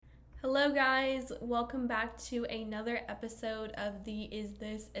Hello, guys. Welcome back to another episode of the Is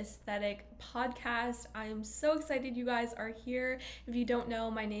This Aesthetic podcast. I am so excited you guys are here. If you don't know,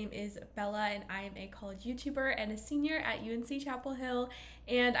 my name is Bella and I am a college YouTuber and a senior at UNC Chapel Hill.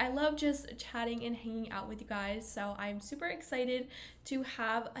 And I love just chatting and hanging out with you guys. So I'm super excited to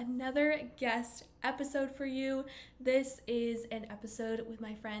have another guest episode for you. This is an episode with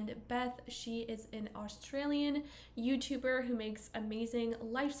my friend Beth. She is an Australian YouTuber who makes amazing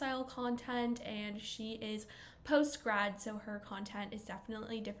lifestyle content, and she is post-grad, so her content is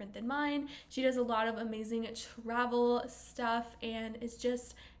definitely different than mine. She does a lot of amazing travel stuff and is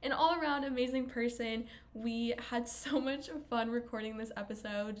just an all-around amazing person. We had so much fun recording this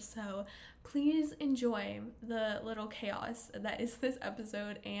episode, so please enjoy the little chaos that is this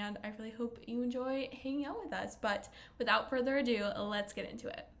episode, and I really hope you enjoy hanging out with us. But without further ado, let's get into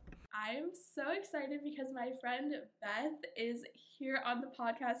it. I'm so excited because my friend Beth is here on the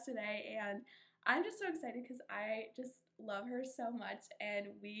podcast today, and I'm just so excited because I just love her so much, and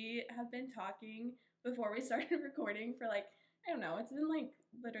we have been talking before we started recording for I don't know, it's been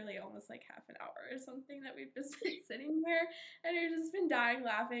literally almost half an hour or something that we've just been sitting here, and we've just been dying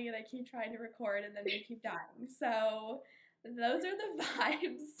laughing, and I keep trying to record and then we keep dying. So those are the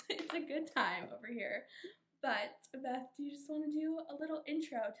vibes. It's a good time over here. But Beth, do you just want to do a little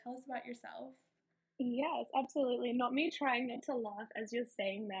intro? Tell us about yourself. Yes, absolutely. Not me trying not to laugh as you're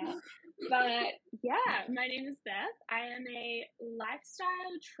saying that. But yeah, my name is Beth. I am a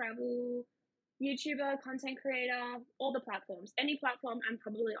lifestyle travel YouTuber, content creator, all the platforms. Any platform, I'm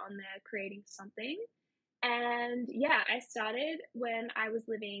probably on there creating something. And yeah, I started when I was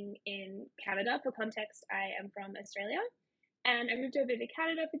living in Canada. For context, I am from Australia. And I moved over to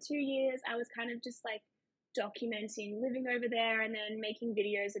Canada for 2 years. I was kind of just documenting living over there and then making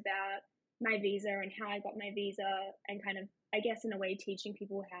videos about my visa and how I got my visa and kind of, I guess, in a way, teaching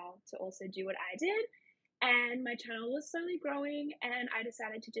people how to also do what I did. And my channel was slowly growing, and I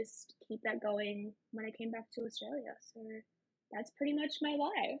decided to just keep that going when I came back to Australia. So that's pretty much my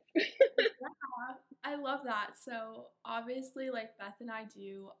life. Yeah, I love that. So obviously, Beth and I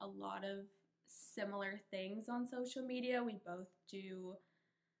do a lot of similar things on social media. We both do,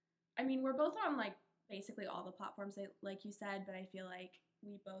 we're both on basically all the platforms, like you said, but I feel like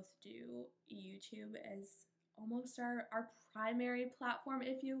we both do YouTube as almost our primary platform,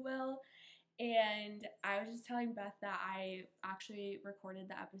 if you will. And I was just telling Beth that I actually recorded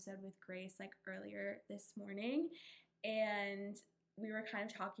the episode with Grace earlier this morning, and we were kind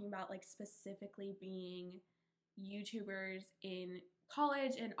of talking about specifically being YouTubers in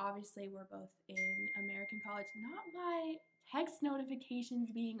college, and obviously we're both in American college. Not my text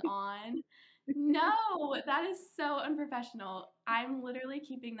notifications being on. No, that is so unprofessional. I'm literally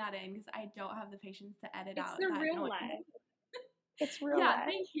keeping that in because I don't have the patience to edit It's out the that real noise. life. It's real Yeah, life.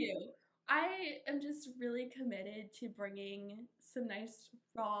 thank you. I am just really committed to bringing some nice,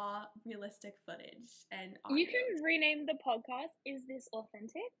 raw, realistic footage and audio. You can rename the podcast, Is This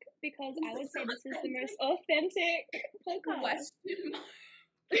Authentic? Because I would say this is the most authentic authentic podcast. question mark.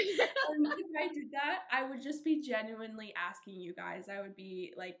 If I did that, I would just be genuinely asking you guys. I would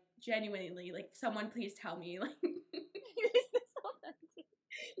be genuinely someone please tell me Is this authentic?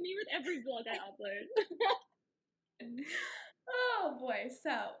 Me with every vlog I upload. Oh boy.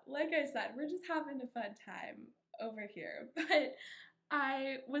 So, like I said, we're just having a fun time over here. But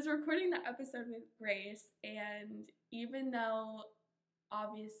I was recording the episode with Grace, and even though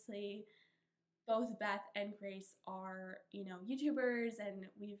obviously both Beth and Grace are, YouTubers and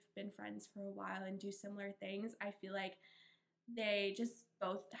we've been friends for a while and do similar things, I feel like they just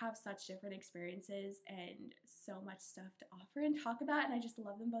both have such different experiences and so much stuff to offer and talk about, and I just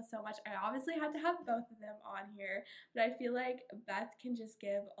love them both so much. I obviously had to have both of them on here, but I feel like Beth can just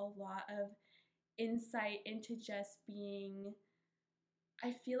give a lot of insight into just being,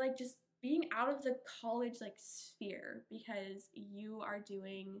 I feel like just being out of the college sphere, because you are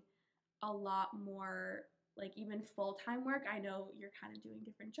doing a lot more even full-time work. I know you're kind of doing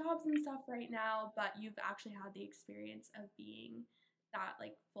different jobs and stuff right now, but you've actually had the experience of being that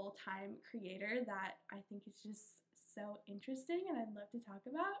full-time creator that I think is just so interesting and I'd love to talk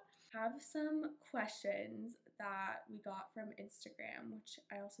about. I have some questions that we got from Instagram, which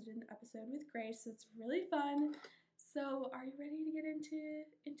I also did an episode with Grace, so it's really fun. So are you ready to get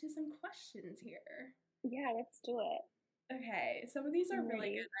into some questions here? Yeah, let's do it. Okay, some of these are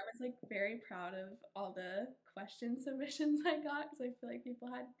really good. I was very proud of all the question submissions I got because I feel like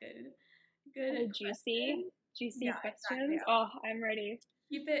people had good juicy questions. Exactly. Oh, I'm ready.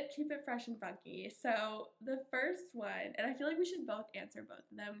 Keep it fresh and funky. So the first one, and I feel like we should both answer both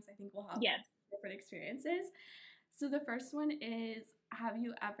of them because I think we'll have different experiences. So the first one is, have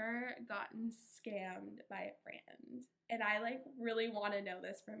you ever gotten scammed by a brand? And I like really want to know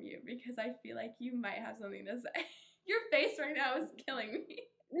this from you because I feel like you might have something to say. Your face right now is killing me.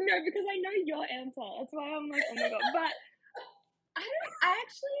 No, because I know your answer. That's why I'm like, oh my god. But I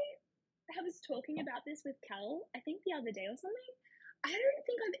actually was talking about this with Cal, I think the other day or something. I don't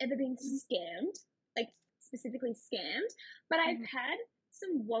think I've ever been scammed, like specifically scammed, but I've had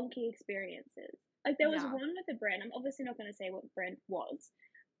some wonky experiences. Like there was one with a brand. I'm obviously not going to say what the brand was,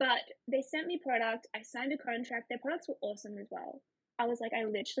 but they sent me product. I signed a contract. Their products were awesome as well. I was like, I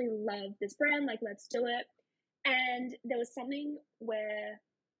literally love this brand. Like, let's do it. And there was something where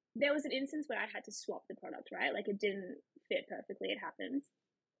there was an instance where I had to swap the product, right? Like it didn't fit perfectly. It happens.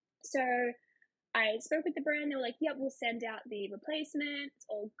 So I spoke with the brand. They were like, yep, we'll send out the replacement. It's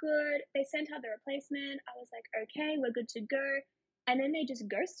all good. They sent out the replacement. I was like, okay, we're good to go. And then they just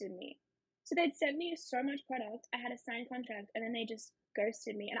ghosted me. So they'd sent me so much product. I had a signed contract, and then they just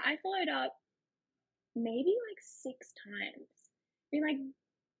ghosted me. And I followed up maybe like 6 times, being like,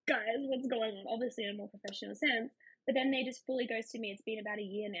 guys, what's going on? Obviously in a more professional sense. But then they just fully ghosted me. It's been about a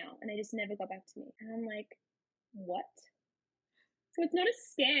year now, and they just never got back to me. And I'm like, what? So it's not a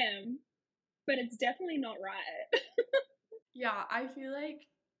scam, but it's definitely not right. Yeah, I feel like,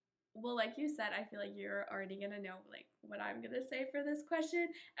 well, like you said, I feel like you're already going to know like what I'm going to say for this question.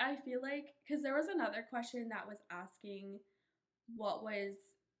 And I feel like, because there was another question that was asking what was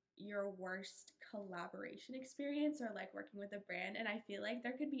your worst collaboration experience or like working with a brand. And I feel like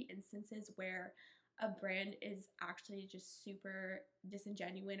there could be instances where a brand is actually just super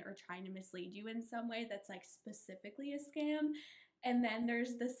disingenuous or trying to mislead you in some way that's like specifically a scam. And then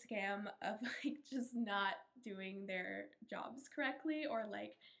there's the scam of like just not doing their jobs correctly or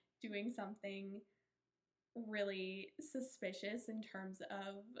like doing something really suspicious in terms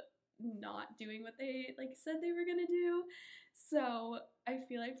of not doing what they like said they were gonna do. So I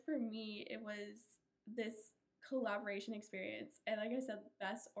feel like for me it was this collaboration experience, and like I said,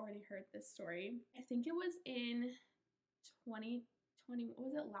 Bess already heard this story. I think it was in 2020.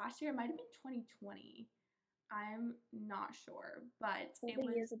 Was it last year? It might have been 2020. I'm not sure, but all it the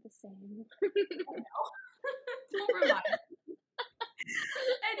was. years are the same. Don't remind me.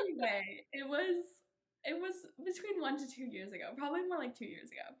 Anyway, it was between 1 to 2 years ago, probably more like 2 years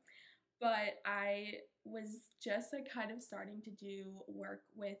ago. But I was just like kind of starting to do work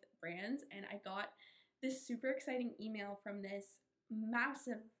with brands, and I got this super exciting email from this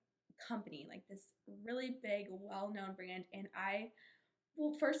massive company, like this really big, well-known brand. And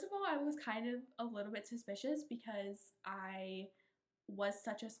well, first of all, I was kind of a little bit suspicious because I was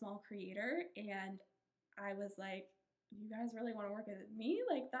such a small creator, and I was like, you guys really want to work with me?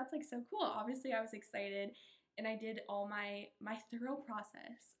 Like that's like so cool. Obviously I was excited, and I did all my thorough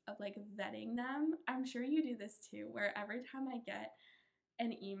process of like vetting them. I'm sure you do this too, where every time I get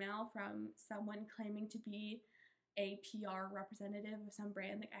an email from someone claiming to be a PR representative of some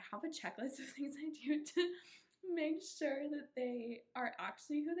brand, like I have a checklist of things I do to make sure that they are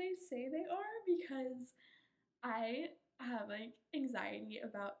actually who they say they are, because I have like anxiety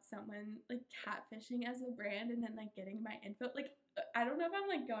about someone like catfishing as a brand and then like getting my info. Like I don't know if I'm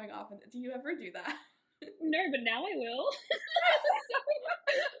like going off on it. Do you ever do that? No, but now I will. I was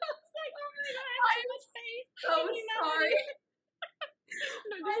like, oh my god, I have so much faith in humanity.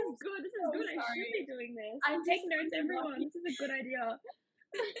 No, this is good. This is good. I should be doing this. Take notes, everyone. This is a good idea.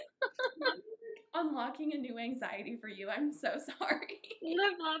 Unlocking a new anxiety for you. I'm so sorry.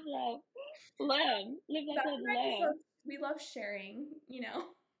 Live, love, love. Learn. Live, love, love, learn. We love sharing, you know.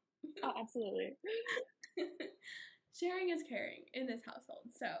 Oh, absolutely. Sharing is caring in this household,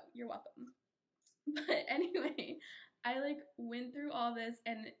 so you're welcome. But anyway, I like went through all this,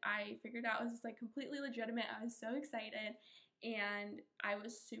 and I figured out it was just like completely legitimate. I was so excited, and I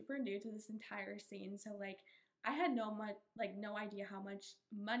was super new to this entire scene, so like I had no idea how much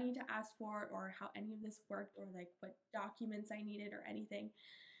money to ask for or how any of this worked or like what documents I needed or anything.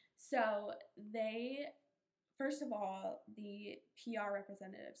 So they, first of all, the PR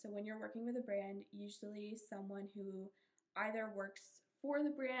representative. So when you're working with a brand, usually someone who either works for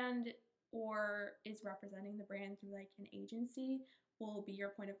the brand or is representing the brand through like an agency will be your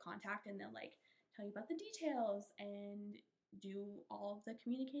point of contact, and they'll like tell you about the details and do all of the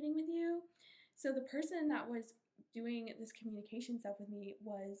communicating with you. So the person that was doing this communication stuff with me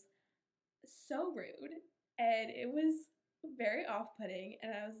was so rude, and it was very off-putting,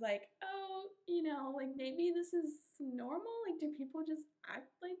 and I was like, oh, like maybe this is normal, like do people just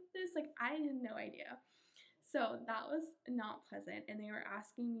act like this? Like I had no idea. So that was not pleasant, and they were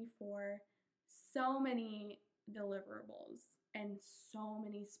asking me for so many deliverables and so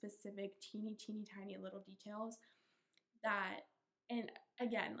many specific teeny tiny little details that And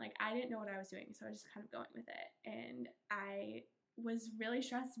again, like, I didn't know what I was doing, so I was just kind of going with it. And I was really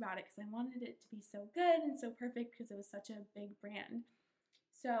stressed about it because I wanted it to be so good and so perfect because it was such a big brand.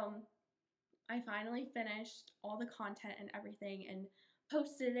 So I finally finished all the content and everything and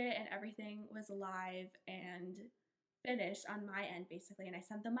posted it, and everything was live and finished on my end, basically. And I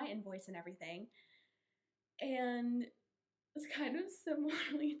sent them my invoice and everything. And it's kind of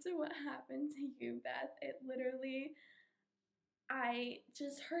similarly to what happened to you, Beth. It literally, I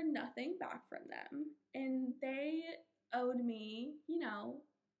just heard nothing back from them. And they owed me, you know,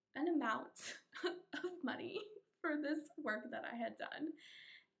 an amount of money for this work that I had done.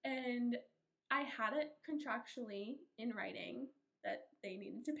 And I had it contractually in writing that they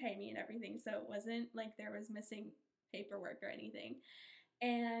needed to pay me and everything. So it wasn't like there was missing paperwork or anything.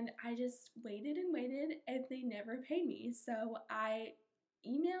 And I just waited and waited, and they never paid me. So I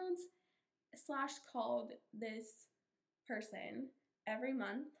emailed / called this person every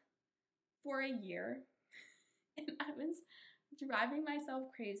month for a year. And I was driving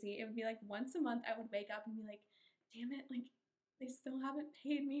myself crazy. It would be like once a month I would wake up and be like, damn it, like they still haven't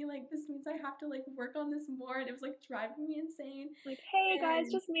paid me. Like this means I have to like work on this more. And it was like driving me insane. Like, hey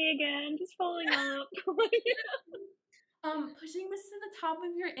guys, just me again, just following up. Pushing this to the top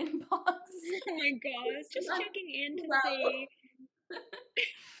of your inbox. Oh my gosh, just checking in to see.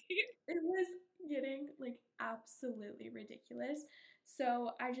 It was getting like absolutely ridiculous.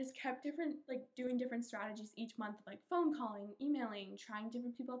 So I just kept doing different strategies each month, like phone calling, emailing, trying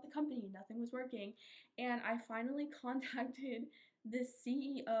different people at the company. Nothing was working. And I finally contacted the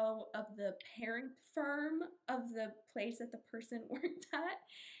CEO of the parent firm of the place that the person worked at.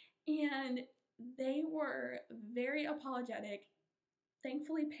 And they were very apologetic,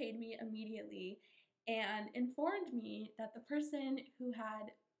 thankfully paid me immediately, and informed me that the person who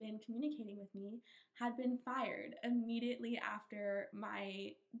had been communicating with me had been fired immediately after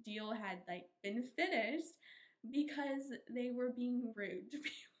my deal had like been finished because they were being rude to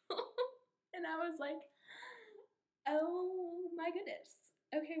people. And I was like, oh my goodness.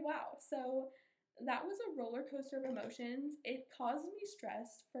 Okay, wow. So that was a roller coaster of emotions. It caused me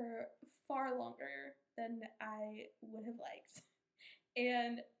stress for far longer than I would have liked.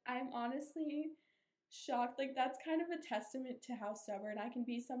 And I'm honestly shocked. Like, that's kind of a testament to how stubborn I can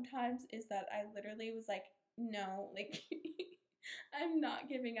be sometimes, is that I literally was like, no, like, I'm not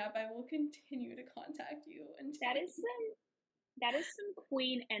giving up. I will continue to contact you. And that is some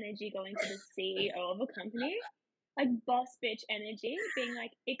queen energy going to the CEO of a company. Like boss bitch energy, being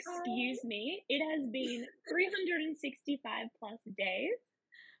like, excuse me, it has been 365 plus days.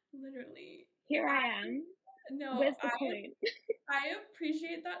 Literally. Here I am. No, where's the queen? I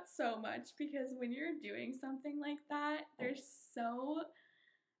appreciate that so much, because when you're doing something like that, it's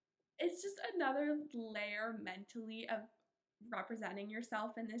just another layer mentally of representing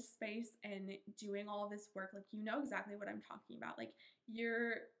yourself in this space and doing all this work. Like, you know exactly what I'm talking about. Like,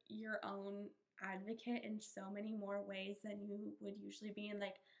 you're your own advocate in so many more ways than you would usually be in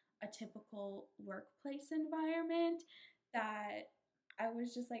like a typical workplace environment, that I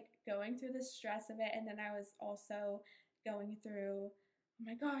was just like going through the stress of it. And then I was also going through, oh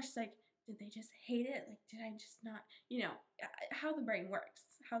my gosh, like, did they just hate it? Like, did I just not, how the brain works,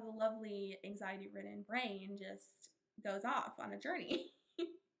 how the lovely anxiety-ridden brain just goes off on a journey. The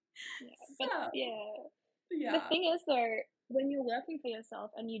thing is though, when you're working for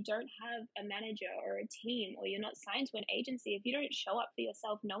yourself and you don't have a manager or a team, or you're not signed to an agency, if you don't show up for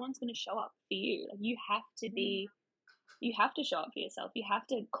yourself, no one's going to show up for you. Like, you have to show up for yourself. You have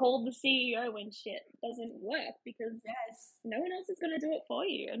to call the CEO when shit doesn't work, because no one else is going to do it for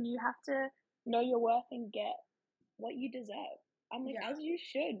you. And you have to know your worth and get what you deserve. I'm like, as you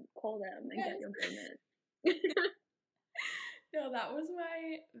should call them and get your bonus. No, that was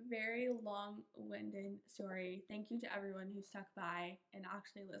my very long-winded story. Thank you to everyone who stuck by and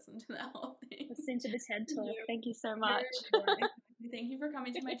actually listened to that whole thing. Listen to the TED Talk. Thank you so much. Thank you for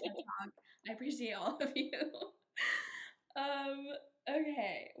coming to my TED Talk. I appreciate all of you.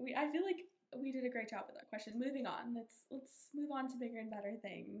 Okay. I feel like we did a great job with that question. Moving on. Let's move on to bigger and better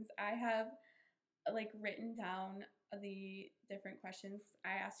things. I have like written down the different questions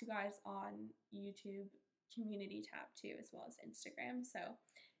I asked you guys on YouTube community tab too, as well as Instagram. So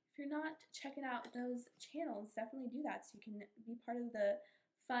if you're not checking out those channels, definitely do that so you can be part of the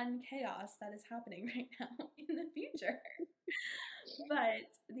fun chaos that is happening right now in the future. But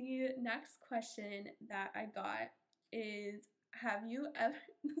the next question that I got is, have you ever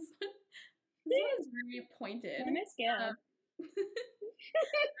this one is very pointed. I'm scared.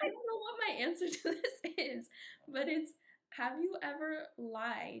 I don't know what my answer to this is, but it's, have you ever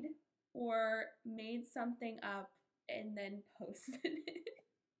lied or made something up and then posted it.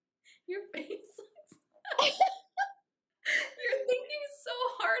 Your face looks... You're thinking so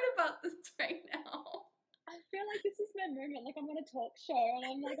hard about this right now. I feel like this is my moment. Like, I'm on a talk show, and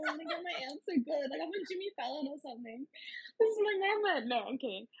I'm like, I want to get my answer good. Like, I'm a Jimmy Fallon or something. This is my moment. No, I'm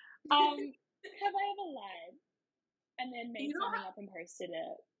kidding. Have I ever lied and then made something up and posted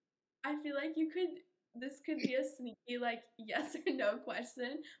it? I feel like this could be a sneaky, like, yes or no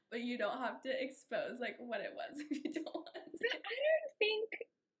question, but you don't have to expose, like, what it was if you don't want to. But I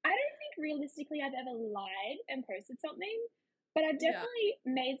don't think realistically I've ever lied and posted something, but I've definitely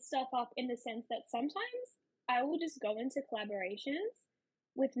made stuff up in the sense that sometimes I will just go into collaborations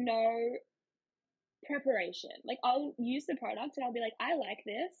with no preparation. Like, I'll use the product and I'll be like, I like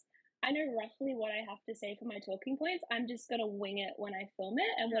this. I know roughly what I have to say for my talking points. I'm just going to wing it when I film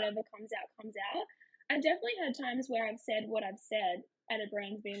it, and whatever comes out, comes out. I've definitely had times where I've said what I've said, and a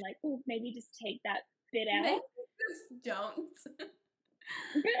brand's been like, oh, maybe just take that bit out. Maybe just don't.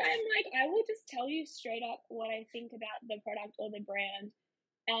 But I'm like, I will just tell you straight up what I think about the product or the brand.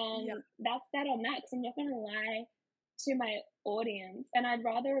 And that's that on that, because I'm not going to lie to my audience. And I'd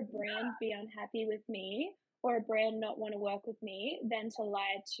rather a brand be unhappy with me or a brand not want to work with me than to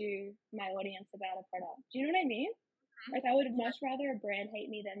lie to my audience about a product. Do you know what I mean? Like, I would much rather a brand hate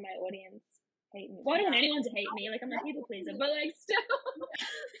me than my audience hate me. Well, I don't want anyone to hate me. Like, I'm a people pleaser, but like, still,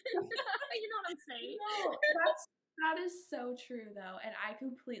 you know what I'm saying? No, that is so true, though, and I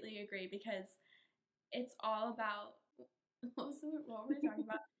completely agree, because it's all about what were we talking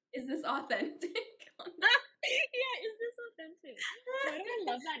about? Is this authentic? Yeah, is this authentic? Why do I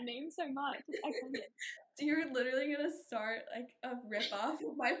love that name so much? It's iconic. You're literally gonna start like a rip off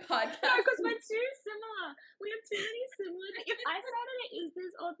of my podcast. No, because we're too similar. We have too many similar. If I started it, is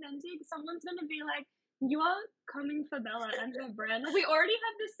this authentic? Someone's gonna be like, you are coming for Bella and her brand. Like, we already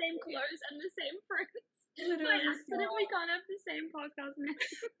have the same clothes and the same fruits. By accident, we can't have the same podcast name.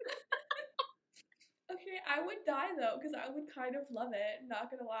 Okay, I would die though, because I would kind of love it,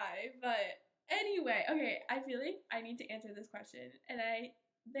 not gonna lie. But anyway, okay, I feel like I need to answer this question. And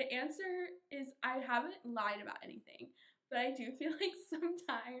the answer is I haven't lied about anything, but I do feel like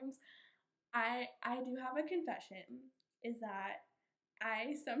sometimes I do have a confession, is that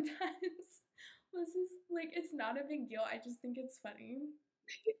I sometimes was just like, it's not a big deal, I just think it's funny,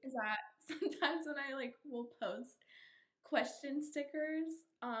 is that sometimes when I like will post question stickers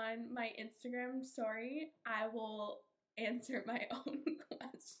on my Instagram story, I will answer my own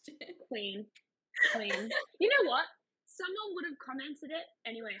question. Queen. You know what? Someone would have commented it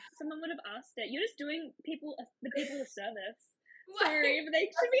anyway. Someone would have asked it. You're just doing the people a service. What? Sorry, but they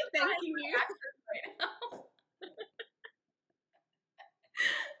should be thanking you.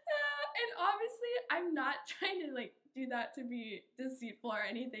 And obviously, I'm not trying to like do that to be deceitful or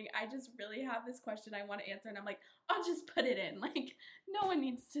anything. I just really have this question I want to answer, and I'm like, I'll just put it in. Like, no one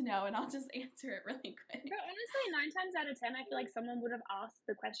needs to know, and I'll just answer it really quick. But honestly, 9 times out of 10, I feel like someone would have asked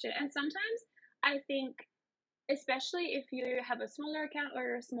the question. And sometimes I think, especially if you have a smaller account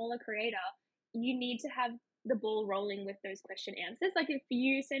or a smaller creator, you need to have the ball rolling with those question answers. Like, if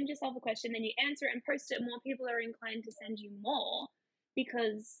you send yourself a question, then you answer it and post it, more people are inclined to send you more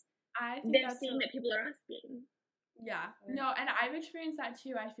because they're seeing that people are asking. Yeah. No, and I've experienced that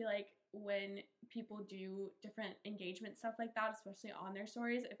too. I feel like when people do different engagement stuff like that, especially on their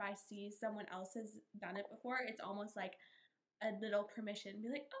stories, if I see someone else has done it before, it's almost like a little permission.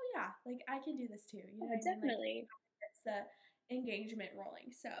 Be like, oh yeah, like I can do this too. You know, definitely. Like, it's the engagement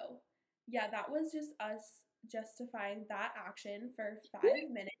rolling. So yeah, that was just us justifying that action for 5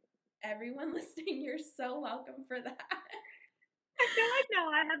 minutes. Everyone listening, you're so welcome for that. I feel like now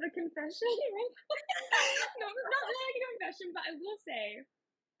I have a confession. No, not like a confession, but I will say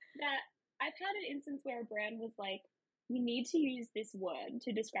that I've had an instance where a brand was like, you need to use this word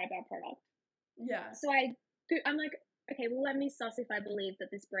to describe our product. Yeah. So I'm like, okay, well, let me suss if I believe that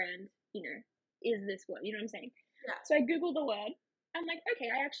this brand, you know, is this word. You know what I'm saying? Yeah. So I Googled the word. I'm like,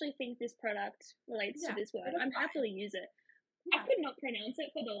 okay, I actually think this product relates to this word. I'm happily use it. Yeah. I could not pronounce it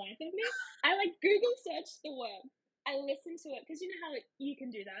for the life of me. I like Google searched the word. I listened to it because you know how you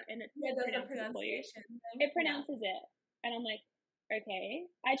can do that and it pronounces it for you. It pronounces it, and I'm like, okay.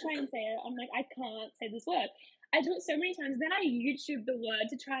 I try and say it. I'm like, I can't say this word. I do it so many times. Then I YouTube the word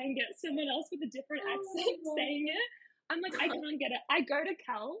to try and get someone else with a different accent saying it. I'm like, I can't get it. I go to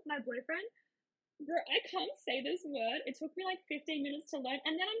Cal, my boyfriend. Bro, I can't say this word. It took me like 15 minutes to learn,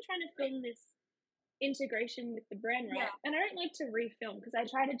 and then I'm trying to film this integration with the brand, right? Yeah. And I don't like to refilm because I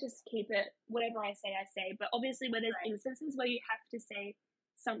try to just keep it whatever I say, but obviously where there's instances where you have to say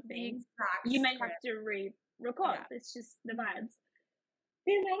something, you may have to re-record. It's just the vibes.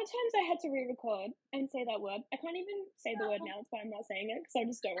 The amount of times I had to re-record and say that word, I can't even say the word now, but I'm not saying it because I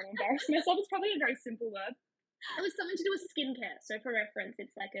just don't want to embarrass myself. It's probably a very simple word. It was something to do with skincare. So for reference,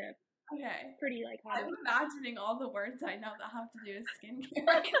 it's like a pretty like hard. I'm imagining all the words I know that have to do with skincare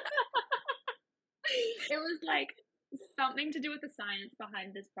right now. It was like something to do with the science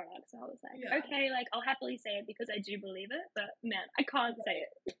behind this product. So I was like, okay, like I'll happily say it because I do believe it, but man, I can't say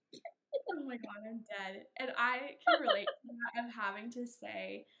it. Oh my god, I'm dead. And I can relate to that of having to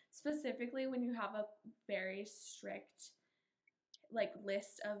say, specifically when you have a very strict like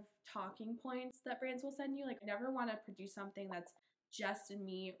list of talking points that brands will send you. Like, I never want to produce something that's just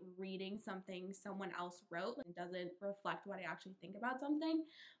me reading something someone else wrote and doesn't reflect what I actually think about something.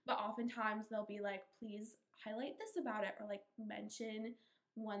 But oftentimes they'll be like, please highlight this about it, or like mention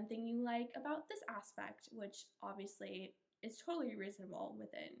one thing you like about this aspect, which obviously is totally reasonable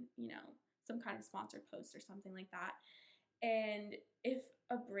within, you know, some kind of sponsored post or something like that. And if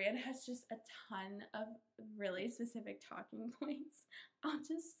a brand has just a ton of really specific talking points, I'll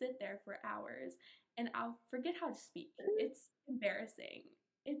just sit there for hours and I'll forget how to speak. It's embarrassing.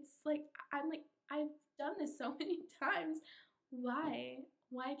 It's like, I'm like, I've done this so many times. Why?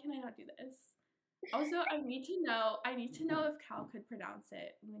 Why can I not do this? Also, I need to know if Cal could pronounce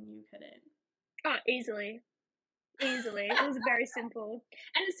it when you couldn't. Oh, easily. It was very simple.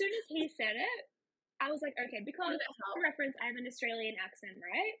 And as soon as he said it, I was like, okay, because for reference, I have an Australian accent,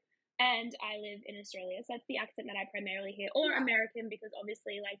 right? And I live in Australia, so that's the accent that I primarily hear, or American, because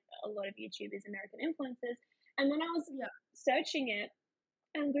obviously, like, a lot of YouTube is American influences. And when I was searching it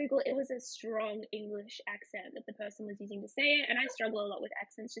on Google, it was a strong English accent that the person was using to say it, and I struggle a lot with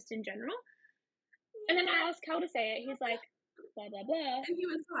accents just in general. And then I asked Cal to say it, he's like, blah, blah, blah. And he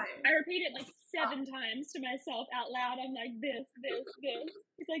was fine. I repeat it like 7 times to myself out loud. I'm like, this.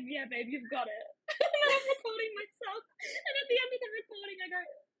 He's like, yeah, babe, you've got it. And then I'm recording myself. And at the end of the recording, I go,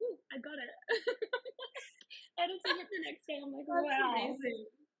 ooh, I got it. Editing it the next day, I'm like, wow.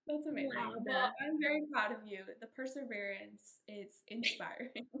 That's amazing. Wow, well, I'm very proud of you. The perseverance is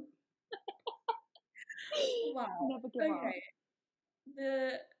inspiring. Wow. Never give up.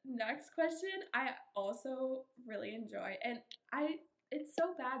 The next question I also really enjoy, and it's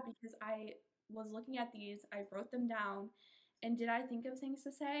so bad because I was looking at these, I wrote them down, and did I think of things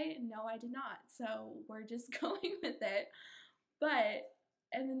to say? No, I did not. So we're just going with it.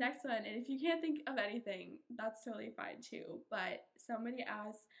 And the next one, and if you can't think of anything, that's totally fine too. But somebody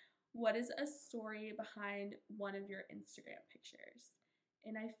asked, what is a story behind one of your Instagram pictures?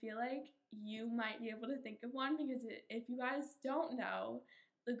 And I feel like you might be able to think of one because if you guys don't know,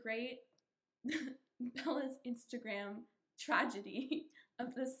 the great Bella's Instagram tragedy of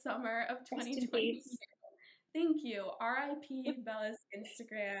the summer of 2020. Thank you. R.I.P. Bella's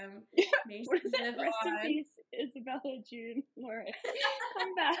Instagram. May she live on. Rest in peace, Isabella June Lawrence.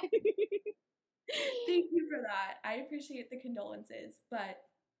 Come back. Thank you for that. I appreciate the condolences, but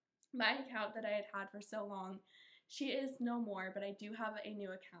my account that I had had for so long, she is no more, but I do have a new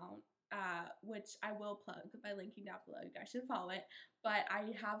account, which I will plug by linking down below. You guys should follow it. But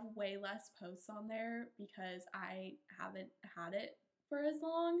I have way less posts on there because I haven't had it for as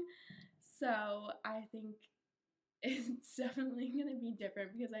long. So I think it's definitely going to be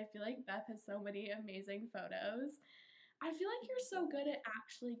different because I feel like Beth has so many amazing photos. I feel like you're so good at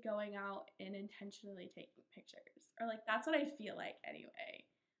actually going out and intentionally taking pictures. Or like, that's what I feel like anyway.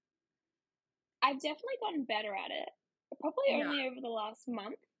 I've definitely gotten better at it. Probably only over the last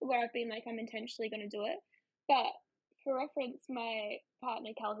month where I've been like, I'm intentionally going to do it. But for reference, my partner,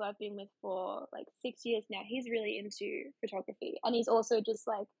 Cal, who I've been with for like 6 years now, he's really into photography. And he's also just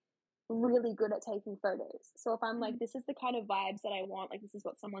like really good at taking photos. So if I'm like, this is the kind of vibes that I want, like this is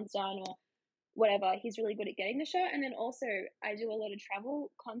what someone's done or whatever, he's really good at getting the shot. And then also I do a lot of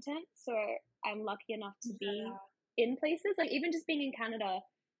travel content. So I'm lucky enough to be in places, like even just being in Canada,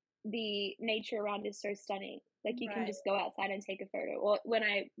 the nature around is so stunning. Like you can just go outside and take a photo. Or when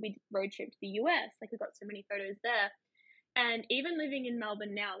we road trip to the US, like we got so many photos there. And even living in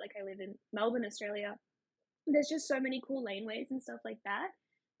Melbourne now, like I live in Melbourne, Australia, there's just so many cool laneways and stuff like that,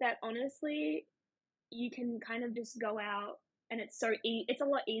 that honestly, you can kind of just go out and it's a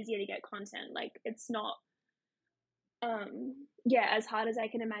lot easier to get content. Like it's not, as hard as I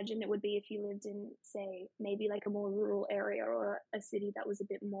can imagine it would be if you lived in, say, maybe like a more rural area or a city that was a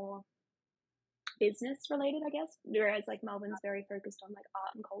bit more business related, I guess. Whereas like Melbourne's very focused on like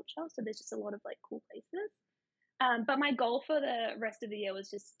art and culture, so there's just a lot of like cool places. But my goal for the rest of the year was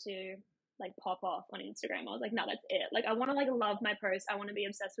just to like pop off on Instagram. I was like, no, that's it. Like I want to like love my post. I want to be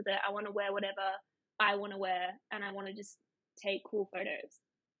obsessed with it. I want to wear whatever I want to wear, and I want to just take cool photos.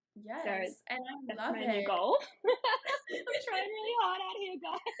 So Yes, and I that's love my new it. goal. I'm trying really hard out here,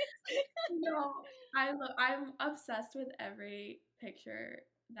 guys. No, I'm obsessed with every picture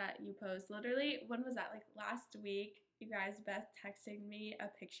that you post. Literally, when was that? Like last week, you guys, Beth texted me a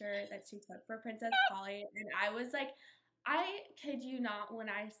picture that she took for Princess Polly, and I was like, I kid you not when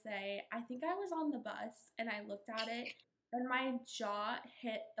I say I think I was on the bus and I looked at it and my jaw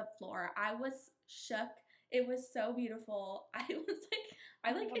hit the floor. I was shook. It was so beautiful. I was like,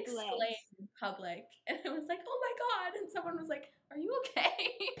 I like God exclaimed bless. in public, and I was like, "Oh my god!" And someone was like, "Are you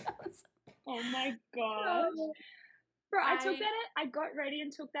okay?" I was Oh my gosh. so Bro, I I got ready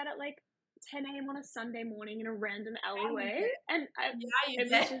and took that at like 10 a.m. on a Sunday morning in a random yeah, you alleyway. did. And Yeah, you it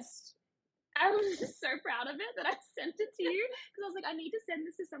was did. just, I was just so proud of it that I sent it to you. Because I was like, I need to send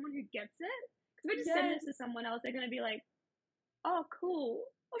this to someone who gets it. Because if I just send Yes. this to someone else, they're going to be like, oh, cool.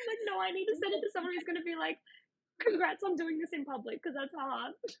 I'm like, no, I need to send it to someone who's going to be like, congrats on doing this in public because that's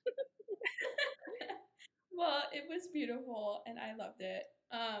hard. Well, it was beautiful and I loved it.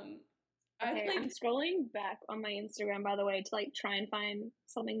 Okay, I I'm like scrolling back on my Instagram, by the way, to like try and find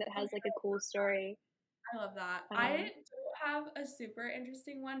something that has like a cool story. I love that. I don't have a super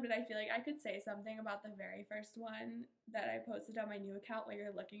interesting one, but I feel like I could say something about the very first one that I posted on my new account while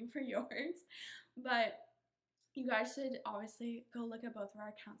you're looking for yours. But you guys should obviously go look at both of our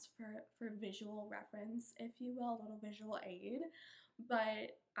accounts for visual reference, if you will, a little visual aid.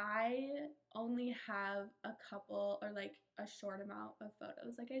 But I only have a couple or like a short amount of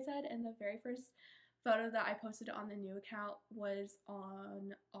photos, like I said, and the very first photo that I posted on the new account was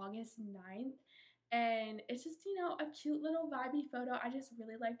on August 9th. And it's just, a cute little vibey photo. I just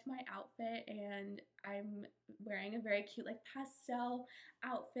really liked my outfit, and I'm wearing a very cute, like, pastel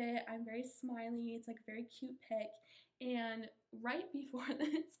outfit. I'm very smiley. It's like a very cute pic. And right before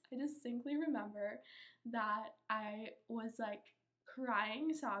this, I distinctly remember that I was like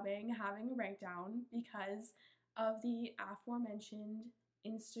crying, sobbing, having a breakdown because of the aforementioned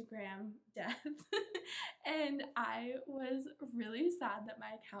Instagram death. And I was really sad that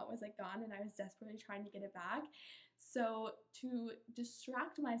my account was like gone and I was desperately trying to get it back. So to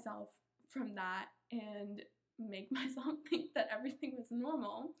distract myself from that and make myself think that everything was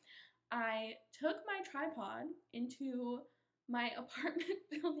normal, I took my tripod into my apartment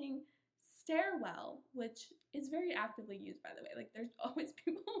building stairwell, which is very actively used, by the way. Like, there's always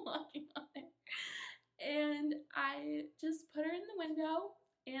people walking on it. And I just put her in the window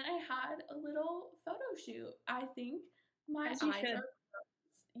and I had a little photo shoot. I think my As you eyes should. are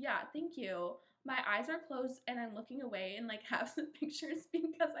closed. Yeah, thank you. My eyes are closed and I'm looking away and like half the pictures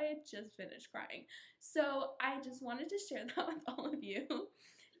because I had just finished crying. So I just wanted to share that with all of you.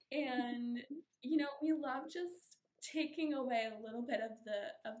 And we love just taking away a little bit of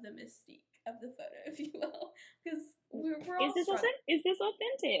the mystique of the photo, if you will, because we're all struggling. Is this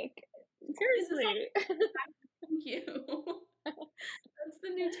authentic? Is this Seriously. Thank you. That's the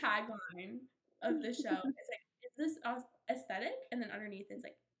new tagline of the show. It's like, is this aesthetic? And then underneath it's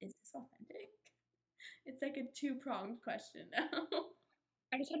like, is this authentic? It's like a two-pronged question now.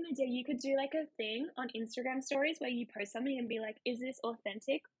 I just had an idea. You could do like a thing on Instagram stories where you post something and be like, is this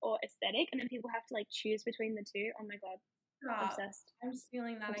authentic or aesthetic? And then people have to like choose between the two. Oh my God. Stop. Obsessed. I'm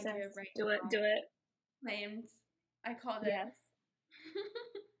stealing that Obsessed. idea right Do now. it. Do it. Claimed. I called it. Yes.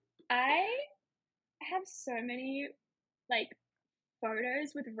 I have so many like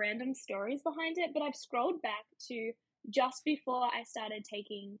photos with random stories behind it, but I've scrolled back to just before I started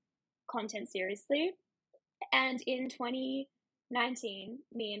taking content seriously. And in 2019,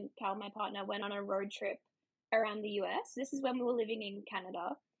 me and Cal, my partner, went on a road trip around the US. This is when we were living in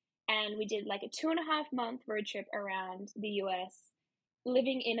Canada. And we did like a 2.5 month road trip around the US,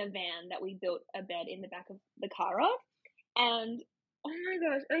 living in a van that we built a bed in the back of the car of. And oh my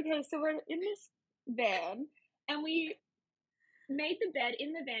gosh, okay, so we're in this van and we made the bed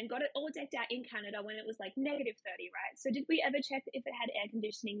in the van, got it all decked out in Canada when it was like -30, right? So did we ever check if it had air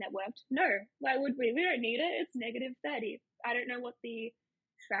conditioning that worked? No. Why would we? We don't need it. It's -30. I don't know what the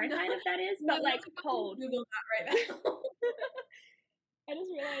Fahrenheit of that is, but like cold. Google that right now. I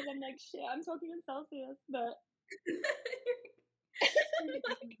just realized I'm like, shit, I'm talking in Celsius, but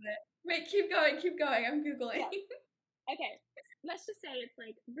Wait, keep going. I'm Googling. Yeah. Okay, let's just say it's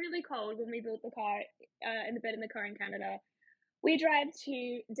like really cold when we built the car, in the bed in the car in Canada. We drive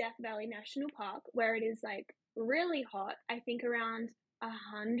to Death Valley National Park where it is like really hot. I think around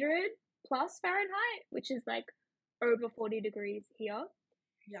 100 plus Fahrenheit, which is like over 40 degrees here.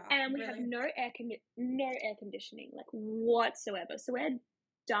 Yeah. And we really. have no air conditioning like whatsoever. So we're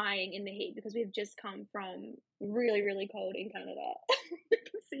dying in the heat because we've just come from really, really cold in Canada. You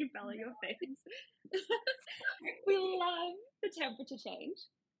can see Bella, your face. We love the temperature change.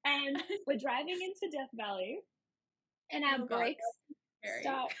 And we're driving into Death Valley, and our Oh God, brakes scary.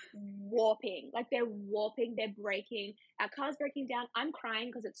 start warping. Like, they're warping, they're breaking. Our car's breaking down. I'm crying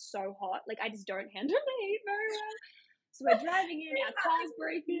because it's so hot. Like, I just don't handle the heat very well. So we're driving in, our car's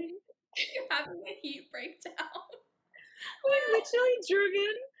breaking. You're having a heat breakdown. We've literally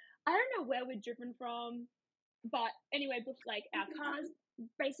driven. I don't know where we're driven from, but anyway, like, our car's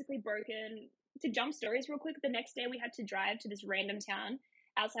basically broken. To jump stories real quick, the next day we had to drive to this random town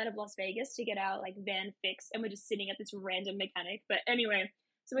outside of Las Vegas to get our like van fixed, and we're just sitting at this random mechanic. But anyway,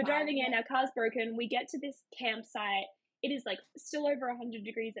 so we're driving in, our car's broken. We get to this campsite. It is like still over 100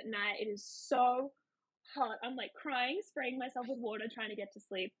 degrees at night. It is so hot. I'm like crying, spraying myself with water, trying to get to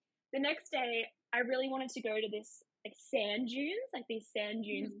sleep. The next day, I really wanted to go to this like sand dunes, like these sand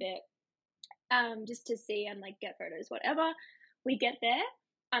dunes bit, just to see and like get photos, whatever. We get there.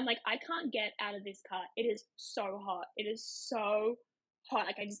 I'm like, I can't get out of this car. It is so hot. It is so hot.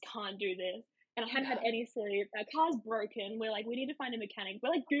 Like, I just can't do this. And I hadn't had any sleep. Our car's broken. We're like, we need to find a mechanic.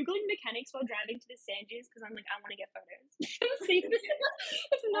 We're like Googling mechanics while driving to the sand dunes because I'm like, I want to get photos. See,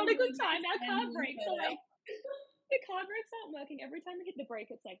 it's not a good time. Our car brakes are like, the car brakes aren't working. Every time we hit the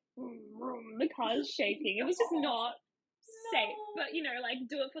brake, it's like, vroom, vroom. The car's shaking. It was just not safe. But, you know,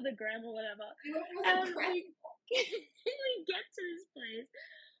 like, do it for the gram or whatever. We get to this place.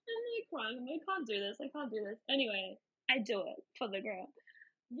 I'm like crying. I'm like, I can't do this. I can't do this. Anyway, I do it for the gram.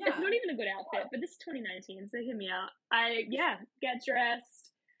 Yeah. It's not even a good outfit, but this is 2019, so hear me out. I get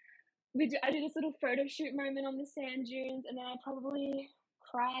dressed. I did this little photo shoot moment on the sand dunes, and then I probably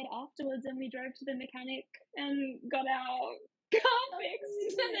cried afterwards, and we drove to the mechanic and got our car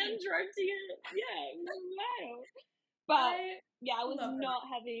fixed, and then drove to it. Yeah, it was wild. But I was not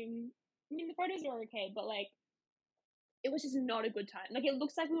having. I mean, the photos are okay, but like, it was just not a good time. Like, it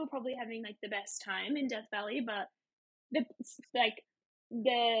looks like we were probably having like the best time in Death Valley, but the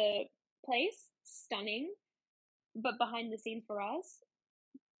place stunning, but behind the scenes for us,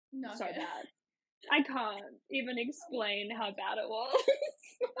 not so good. Bad. I can't even explain how bad it was.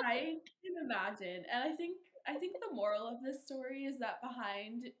 I can imagine, and I think the moral of this story is that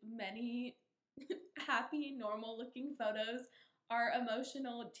behind many happy, normal-looking photos are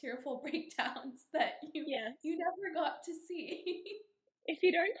emotional, tearful breakdowns that you never got to see. If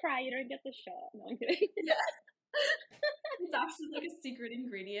you don't cry, you don't get the shot. No, I'm kidding. Yeah. It's actually like a secret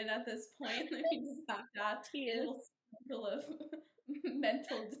ingredient at this point. Like, you just have that little sprinkle of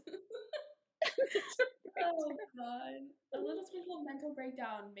mental. Oh God! A little sprinkle of mental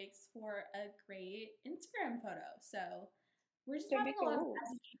breakdown makes for a great Instagram photo. So we're just having a lot of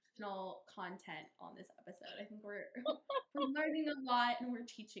educational content on this episode. I think we're learning a lot and we're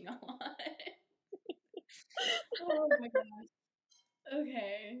teaching a lot. Oh my gosh.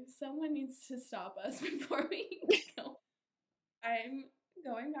 Okay, someone needs to stop us before we go. I'm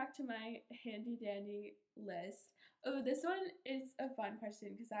going back to my handy dandy list. Oh, this one is a fun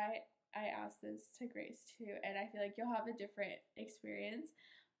question because I asked this to Grace too, and I feel like you'll have a different experience.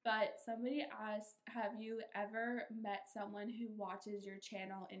 But somebody asked, have you ever met someone who watches your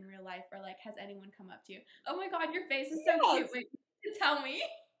channel in real life, or like has anyone come up to you? Oh my God, your face is so cute. Wait, tell me.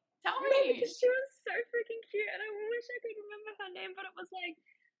 Tell me. No, because she was so freaking cute, and I wish I could remember her name, but it was like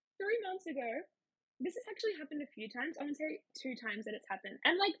 3 months ago. This has actually happened a few times. I would say 2 times that it's happened.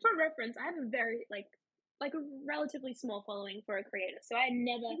 And like, for reference, I have a very like a relatively small following for a creator, so I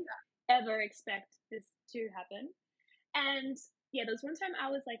never ever expect this to happen. And yeah, there was one time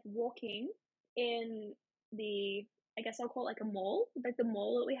I was like walking in the, I guess I'll call it like a mall, like the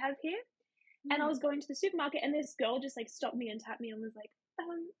mall that we have here. And I was going to the supermarket, and this girl just like stopped me and tapped me and was like,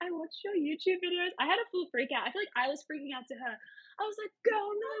 I watched your YouTube videos. I had a full freak out. I feel like I was freaking out to her. I was like, girl,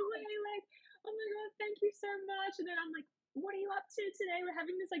 no way, like, oh my God, thank you so much. And then I'm like, what are you up to today? We're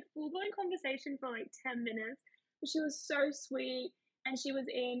having this like full-blown conversation for like 10 minutes. But she was so sweet, and she was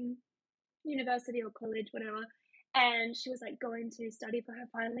in university or college, whatever. And she was like going to study for her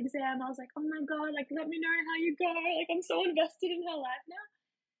final exam. I was like, oh my God, like, let me know how you go. Like, I'm so invested in her life now.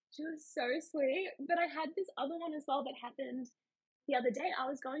 She was so sweet. But I had this other one as well that happened the other day. I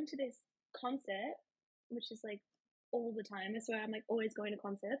was going to this concert, which is like all the time. I swear I'm like always going to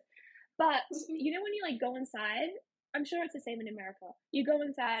concerts. But you know when you like go inside, I'm sure it's the same in America. You go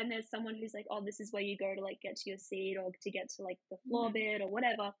inside and there's someone who's like, oh, this is where you go to like get to your seat or to get to like the floor bit or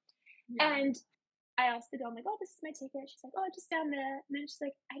whatever. Yeah. And I asked the girl, I'm like, oh, this is my ticket. She's like, oh, just down there. And then she's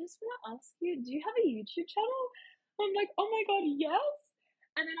like, I just want to ask you, do you have a YouTube channel? I'm like, oh my God, yes.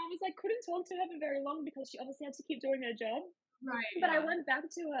 And then I was like, couldn't talk to her for very long because she obviously had to keep doing her job. Right. But I went back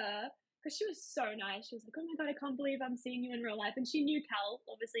to her because she was so nice. She was like, oh my God, I can't believe I'm seeing you in real life. And she knew Cal,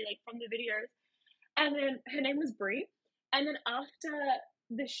 obviously, like from the videos. And then her name was Brie. And then after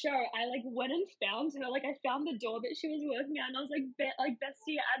the show, I like went and found her. Like I found the door that she was working at, and I was like,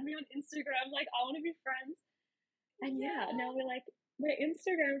 Bestie, add me on Instagram. Like I want to be friends. And yeah, now we're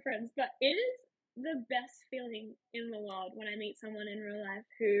Instagram friends. But it is the best feeling in the world when I meet someone in real life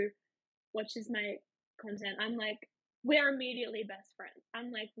who watches my content. I'm like, we're immediately best friends.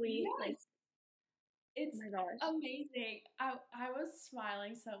 I'm like, it's oh my gosh, amazing. I was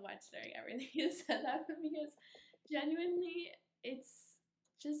smiling so much during everything you said that because genuinely it's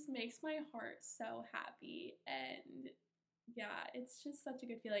just makes my heart so happy, and yeah, it's just such a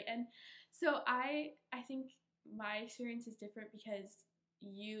good feeling. And so I think my experience is different because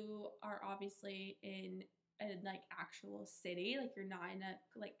you are obviously in a like actual city, like you're not in a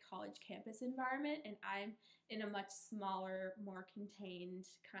like college campus environment, and I'm in a much smaller, more contained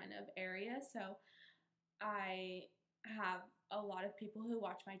kind of area. So I have a lot of people who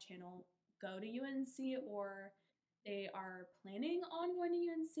watch my channel go to UNC, or they are planning on going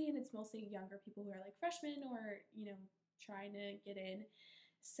to UNC, and it's mostly younger people who are like freshmen or, trying to get in.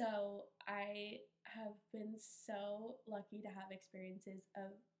 So I have been so lucky to have experiences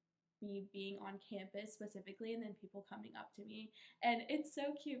of me being on campus specifically, and then people coming up to me. And it's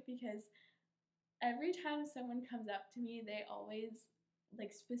so cute because every time someone comes up to me, they always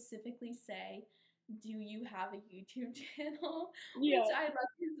like specifically say, "Do you have a YouTube channel?" Which yeah, I love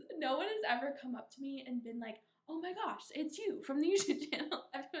because no one has ever come up to me and been like, "Oh my gosh, it's you from the YouTube channel."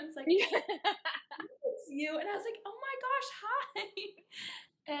 Everyone's like, yeah, "It's you," and I was like, "Oh my gosh, hi!"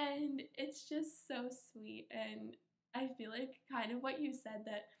 And it's just so sweet, and I feel like kind of what you said,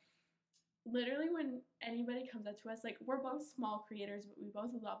 that literally when anybody comes up to us, like we're both small creators, but we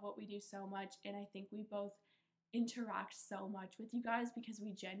both love what we do so much, and I think we both interact so much with you guys because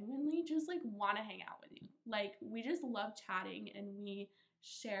we genuinely just like want to hang out with you. Like we just love chatting, and we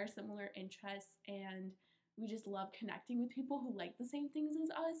share similar interests, and we just love connecting with people who like the same things as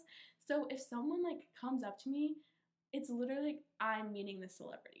us. So if someone like comes up to me, it's literally like I'm meeting the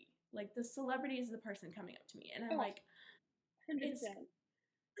celebrity. Like the celebrity is the person coming up to me, and I'm oh, like, it's 100%.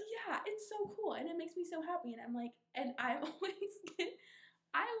 yeah, it's so cool, and it makes me so happy. And I'm like, and I always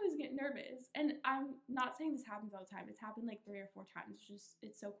get nervous, and I'm not saying this happens all the time. It's happened like 3 or 4 times.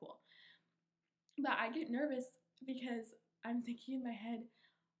 It's so cool. But I get nervous because I'm thinking in my head,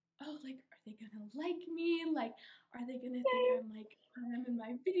 oh, like, are they gonna like me? Like, are they gonna think I'm in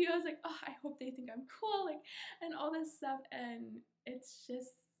my videos? Like, oh, I hope they think I'm cool. Like, and all this stuff. And it's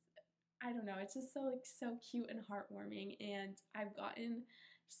just, I don't know. It's just so cute and heartwarming. And I've gotten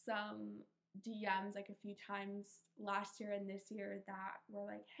some DMs like a few times last year and this year that were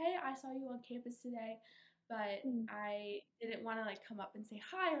like, "Hey, I saw you on campus today, but Mm. I didn't want to like come up and say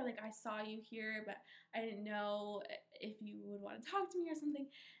hi, or like I saw you here, but I didn't know if you would want to talk to me or something."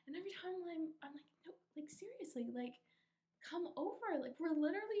 And every time I'm like, "No, like seriously, like come over. Like we're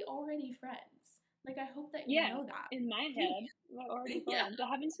literally already friends. Like I hope that you Yeah, know that." in my head, we're already Yeah. friends. That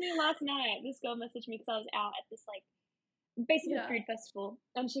happened to me last night. This girl messaged me because I was out at this like basically Yeah. food festival,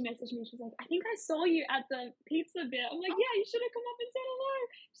 and she messaged me. She was like, "I think I saw you at the pizza bit." I'm like, "Yeah, you should have come up and said hello."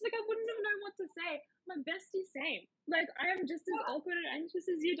 She's like, "I wouldn't have known what to say." My bestie, same. Like, I am just as awkward and anxious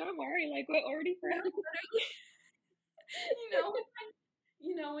as you. Don't worry. Like, we're already No, friends. literally.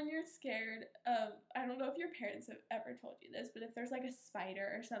 You know, when you're scared of, I don't know if your parents have ever told you this, but if there's like a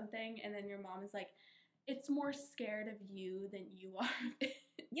spider or something, and then your mom is like, it's more scared of you than you are of it.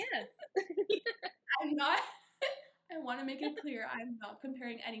 Yes. I'm not, I want to make it clear, I'm not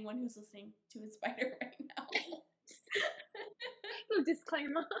comparing anyone who's listening to a spider right now. Little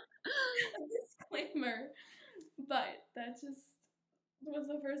disclaimer. A disclaimer. But that just was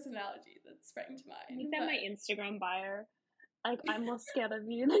the first analogy that sprang to mind. Make that But my Instagram bio. Like, I'm more scared of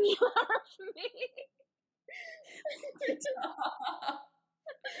you than you are of me.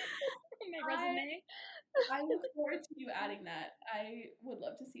 My resume. I look forward to you adding that. I would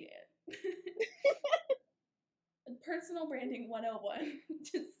love to see it. Personal branding 101.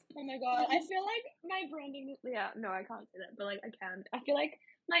 Just Oh my god, I feel like my branding is, yeah, no, I can't say that, but like I can. I feel like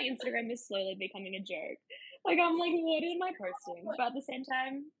my Instagram is slowly becoming a joke. Like I'm like, what am I posting? But at the same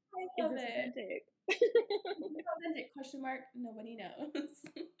time, I is love this it. authentic? Authentic question mark? Nobody knows.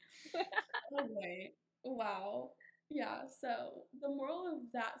 Oh boy. Wow. Yeah, so the moral of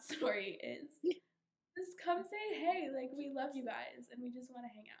that story is just come say hey, like we love you guys and we just want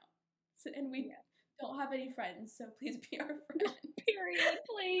to hang out. So, and we Yeah. don't have any friends, so please be our friend. Period.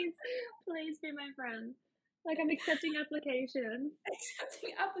 Please, please be my friend. Like I'm accepting applications.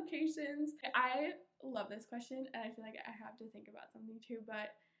 Accepting applications. I love this question, and I feel like I have to think about something too.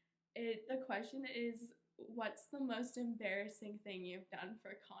 But the question is, what's the most embarrassing thing you've done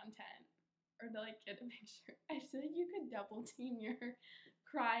for content, or to like get a picture? I feel like you could double team your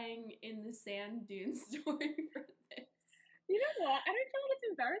crying in the sand dune story for this. You know what? I don't feel like it's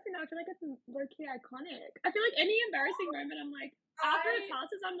embarrassing now. I feel like it's low-key iconic. I feel like any embarrassing moment, I'm like, after it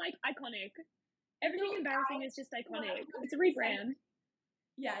passes, I'm like, iconic. Everything embarrassing is just iconic. It's a rebrand.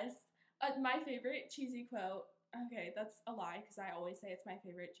 Yes. My favorite cheesy quote, okay, that's a lie because I always say it's my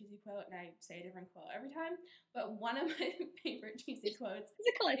favorite cheesy quote and I say a different quote every time. But one of my favorite cheesy quotes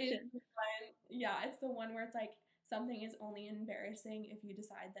It's a collection. It's the one where it's like, something is only embarrassing if you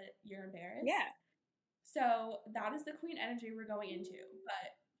decide that you're embarrassed. Yeah. So that is the queen energy we're going into.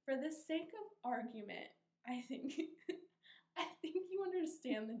 But for the sake of argument, I think you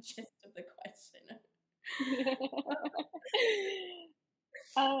understand the gist of the question.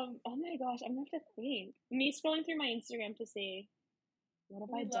 Oh my gosh, I'm gonna have to think. Me scrolling through my Instagram to see what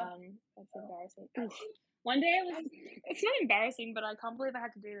have I done that's embarrassing. One day it's not embarrassing, but I can't believe I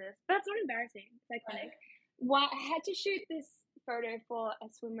had to do this. But it's not embarrassing. It's iconic. Well, I had to shoot this photo for a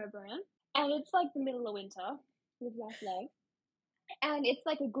swimwear brand, and it's like the middle of winter with rough love, and it's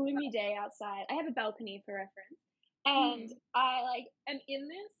like a gloomy day outside. I have a balcony for reference, and I am in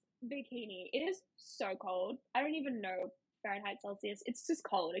this bikini. It is so cold. I don't even know Fahrenheit, Celsius. It's just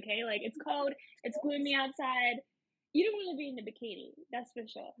cold, okay? Like, it's cold. It's gloomy outside. You don't want to be in a bikini, that's for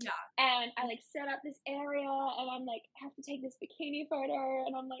sure. Yeah. And I set up this area, and I'm like, have to take this bikini photo,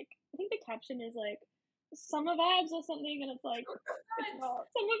 and I'm like, I think the caption is like, summer vibes or something, and it's like,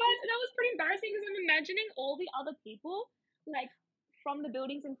 summer vibes. And that was pretty embarrassing because I'm imagining all the other people, from the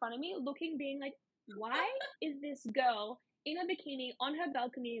buildings in front of me, being like, why is this girl in a bikini on her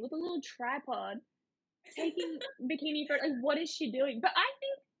balcony with a little tripod taking bikini photos? Like, what is she doing? But I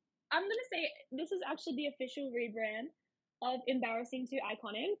think I'm gonna say this is actually the official rebrand of embarrassing to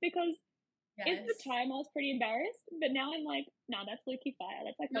iconic, because at the time I was pretty embarrassed, but now I'm like, nah, that's Lukey fire.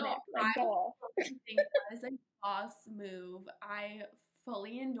 That's iconic. I think that is a boss move. I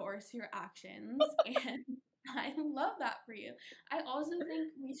fully endorse your actions, and I love that for you. I also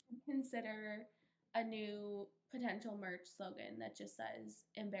think we should consider a new potential merch slogan that just says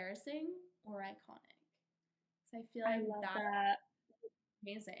embarrassing or iconic. So I feel like that's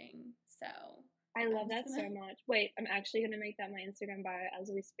amazing. So I love that so much. Wait, I'm actually going to make that my Instagram bio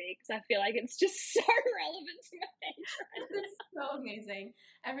as we speak, because I feel like it's just so relevant to my page. It's so amazing.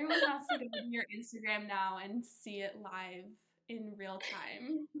 Everyone has to go to your Instagram now and see it live in real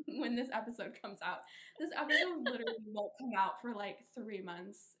time when this episode comes out. This episode literally won't come out for 3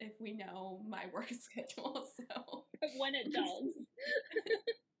 months if we know my work schedule. So when it does,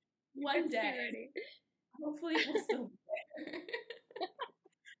 one day, hopefully it will still be there.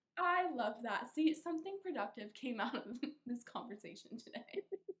 I love that. See, something productive came out of this conversation today.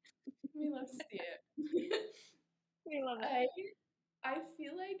 We love to see it. We love it. I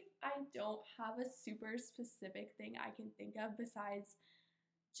feel like I don't have a super specific thing I can think of besides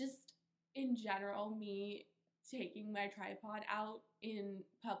just in general me taking my tripod out in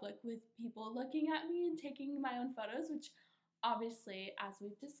public with people looking at me and taking my own photos, which obviously, as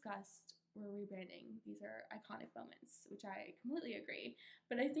we've discussed, we're rebranding. These are iconic moments, which I completely agree.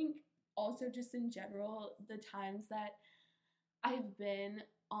 But I think also just in general, the times that I've been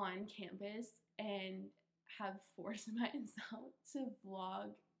on campus and have forced myself to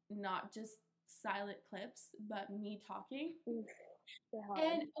vlog not just silent clips, but me talking. Oof,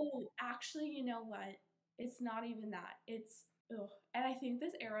 and actually, you know what? It's not even that. It's and I think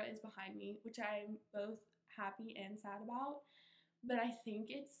this era is behind me, which I'm both happy and sad about. But I think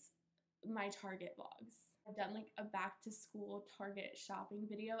it's my Target vlogs. I've done a back to school Target shopping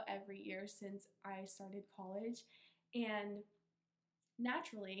video every year since I started college, and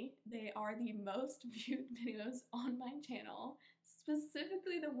naturally, they are the most viewed videos on my channel.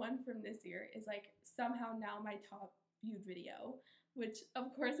 Specifically, the one from this year is somehow now my top viewed video, which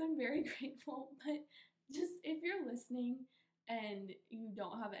of course I'm very grateful, but just if you're listening and you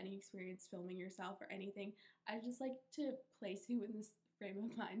don't have any experience filming yourself or anything, I just like to place you in this frame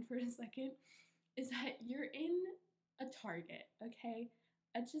of mind for a second, is that you're in a Target, okay?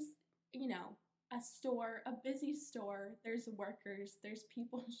 A store, a busy store, there's workers, there's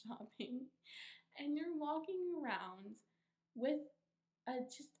people shopping, and you're walking around with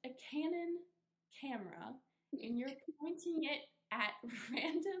just a Canon camera, and you're pointing it at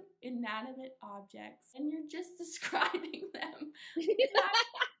random inanimate objects, and you're just describing them.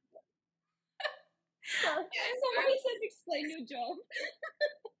 Somebody says explain your job.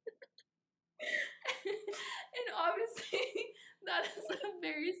 And obviously that is a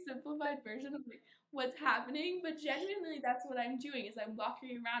very simplified version of what's happening, but genuinely that's what I'm doing. Is I'm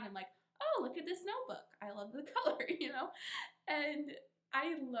walking around and oh, look at this notebook, I love the color, and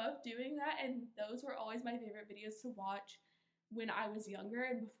I love doing that, and those were always my favorite videos to watch when I was younger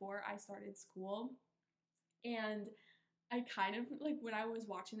and before I started school. And I kind of, like, when I was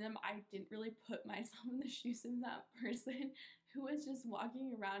watching them, I didn't really put myself in the shoes of that person who was just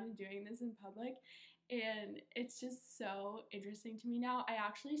walking around and doing this in public. And it's just so interesting to me now. I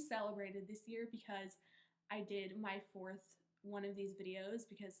actually celebrated this year because I did my fourth one of these videos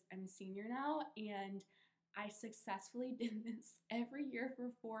because I'm a senior now, and I successfully did this every year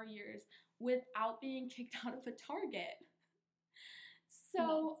for 4 years without being kicked out of a Target.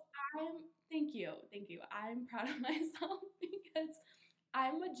 So thank you. I'm proud of myself because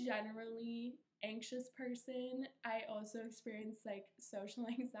I'm a generally anxious person. I also experience like social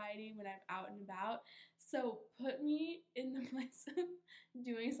anxiety when I'm out and about. So put me in the place of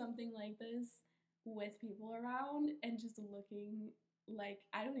doing something like this with people around and just looking like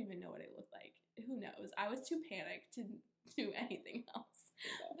I don't even know what it looked like. Who knows? I was too panicked to do anything else.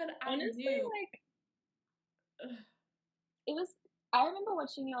 But I Honestly, knew. it was. I remember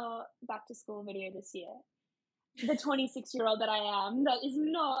watching your back to school video this year. The 26-year-old that I am, that is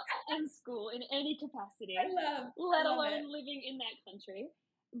not in school in any capacity, let alone living in that country.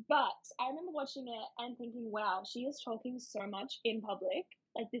 But I remember watching it and thinking, wow, she is talking so much in public.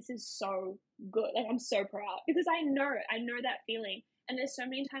 Like, this is so good. Like, I'm so proud because I know that feeling. And there's so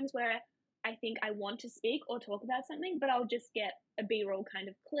many times where I think I want to speak or talk about something, but I'll just get a B-roll kind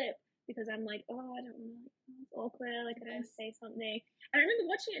of clip because I'm like, oh, I don't want to, it's awkward. Like, I don't want to say something. And I remember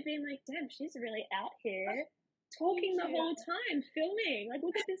watching it being like, damn, she's really out here talking the whole time, filming. Like,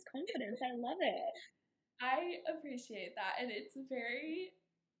 look at this confidence. I love it. I appreciate that. And it's very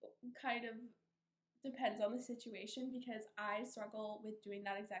kind of depends on the situation because I struggle with doing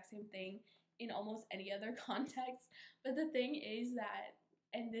that exact same thing in almost any other context. But the thing is that,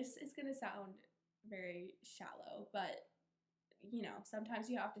 and this is going to sound very shallow, but you know, sometimes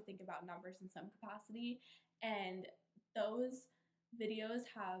you have to think about numbers in some capacity. And those videos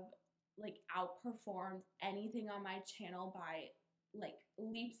have like outperformed anything on my channel by like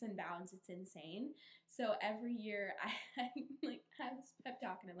leaps and bounds. It's insane. So every year I like have this pep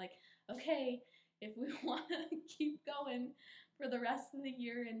talk and I'm like, okay, if we want to keep going for the rest of the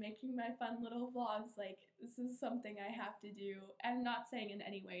year and making my fun little vlogs, like this is something I have to do. I'm not saying in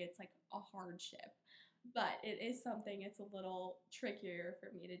any way it's like a hardship, but it is something, it's a little trickier for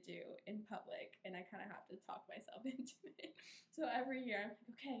me to do in public, and I kind of have to talk myself into it. So every year I'm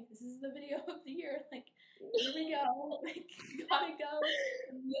like, okay, this is the video of the year, like, here we go, like, gotta go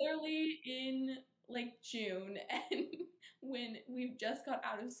literally in, like, June, and when we've just got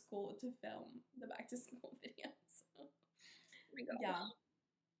out of school to film the back to school video, so, yeah,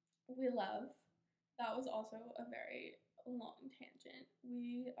 we love. That was also a very long tangent.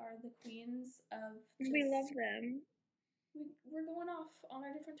 We are the queens of just, we love them. We're going off on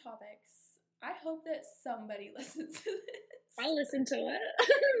our different topics. I hope that somebody listens to this. I'll listen to it.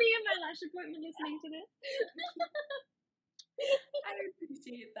 Me and my lash appointment listening to this. I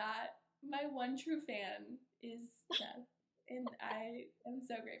appreciate that. My one true fan is Beth, and I am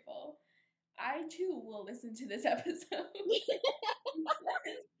so grateful. I too will listen to this episode.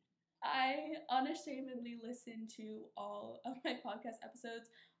 I unashamedly listen to all of my podcast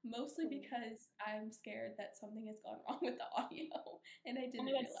episodes, mostly because I'm scared that something has gone wrong with the audio, and I didn't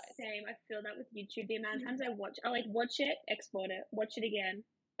realize. Same. I feel that with YouTube. The amount of times I watch it, export it, watch it again,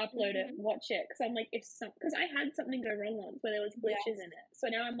 upload it, watch it, because I'm like, because I had something go wrong once where there was glitches in it, so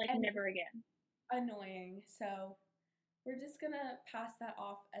now I'm like, never again. Annoying. So we're just gonna pass that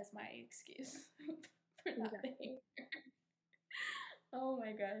off as my excuse for that behavior. Oh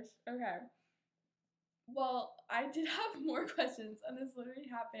my gosh. Okay. Well, I did have more questions, and this literally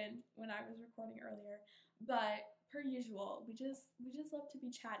happened when I was recording earlier. But per usual, we just love to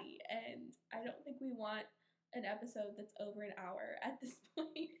be chatty, and I don't think we want an episode that's over an hour at this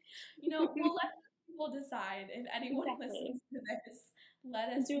point. You know, we'll let people decide. If anyone listens to this,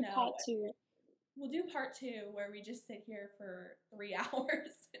 let us know. Part 2. We'll do part 2 where we just sit here for 3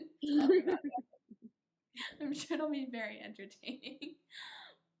 hours and talk about it. I'm sure it'll be very entertaining.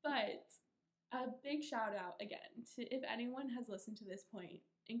 But a big shout out again to if anyone has listened to this point,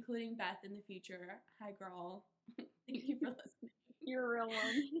 including Beth in the future. Hi, girl. Thank you for listening. You're a real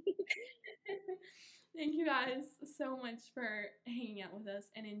one. Thank you guys so much for hanging out with us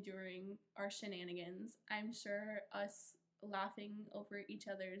and enduring our shenanigans. I'm sure us laughing over each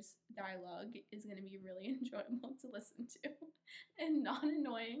other's dialogue is going to be really enjoyable to listen to and not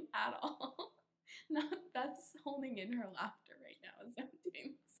annoying at all. Not Beth's holding in her laughter right now as I'm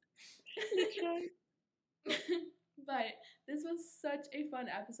doing this. But this was such a fun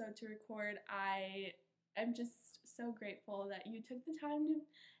episode to record. I am just so grateful that you took the time to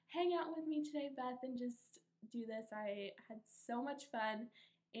hang out with me today, Beth, and just do this. I had so much fun,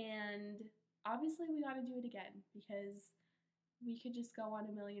 and obviously we got to do it again because we could just go on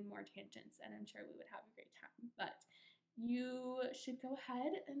a million more tangents, and I'm sure we would have a great time. But you should go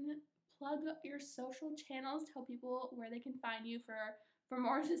ahead and plug your social channels, tell people where they can find you for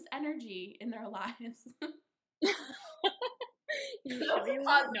more of this energy in their lives. You should be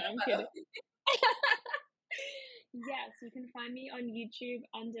like, no, I'm kidding. Yes, you can find me on YouTube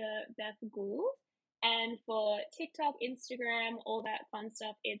under Beth Gould. And for TikTok, Instagram, all that fun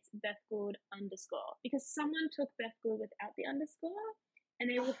stuff, it's Beth Gould _ because someone took Beth Gould without the underscore, and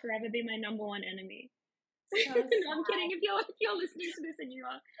they will forever be my number one enemy. So No, I'm kidding. If you're listening to this and you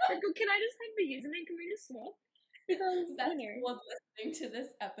are, Beth Gould, can I just have the username? Can we just swap? Because That's what's listening to this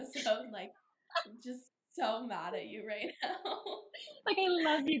episode, like, just so mad at you right now. Like, I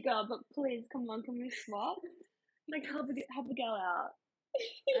love you, girl, but please, come on, can we swap? Like, help a girl out.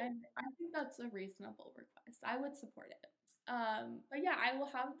 I think that's a reasonable request. I would support it. But yeah, I will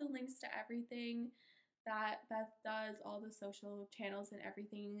have the links to everything that Beth does, all the social channels and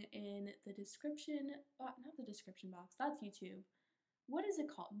everything in the description. Not the description box. That's YouTube. What is it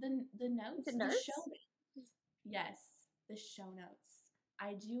called? The notes. Is it notes? The show. Yes, the show notes.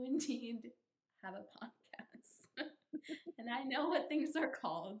 I do indeed have a podcast, and I know what things are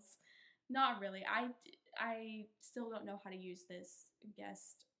called. Not really. I still don't know how to use this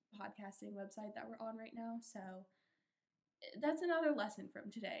guest podcasting website that we're on right now. So that's another lesson from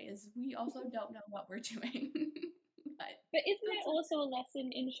today is we also don't know what we're doing. but isn't that also a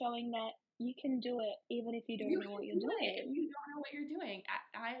lesson in showing that you can do it even if you don't know what you're doing? You don't know what you're doing.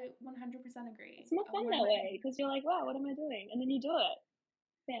 I 100% agree. It's more fun that way because you're like, wow, what am I doing? And then you do it.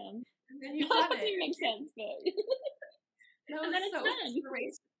 Bam. And then you that doesn't make sense, but and then it's so done.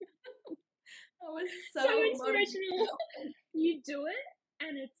 That was so inspirational. You do it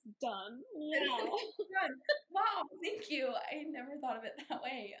and it's done. Wow. Wow, thank you. I never thought of it that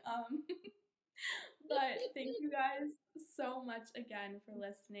way. But thank you guys so much again for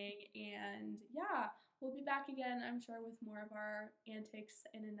listening. And yeah, we'll be back again, I'm sure, with more of our antics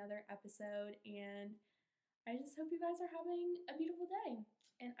in another episode. And I just hope you guys are having a beautiful day.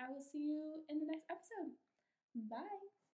 And I will see you in the next episode. Bye.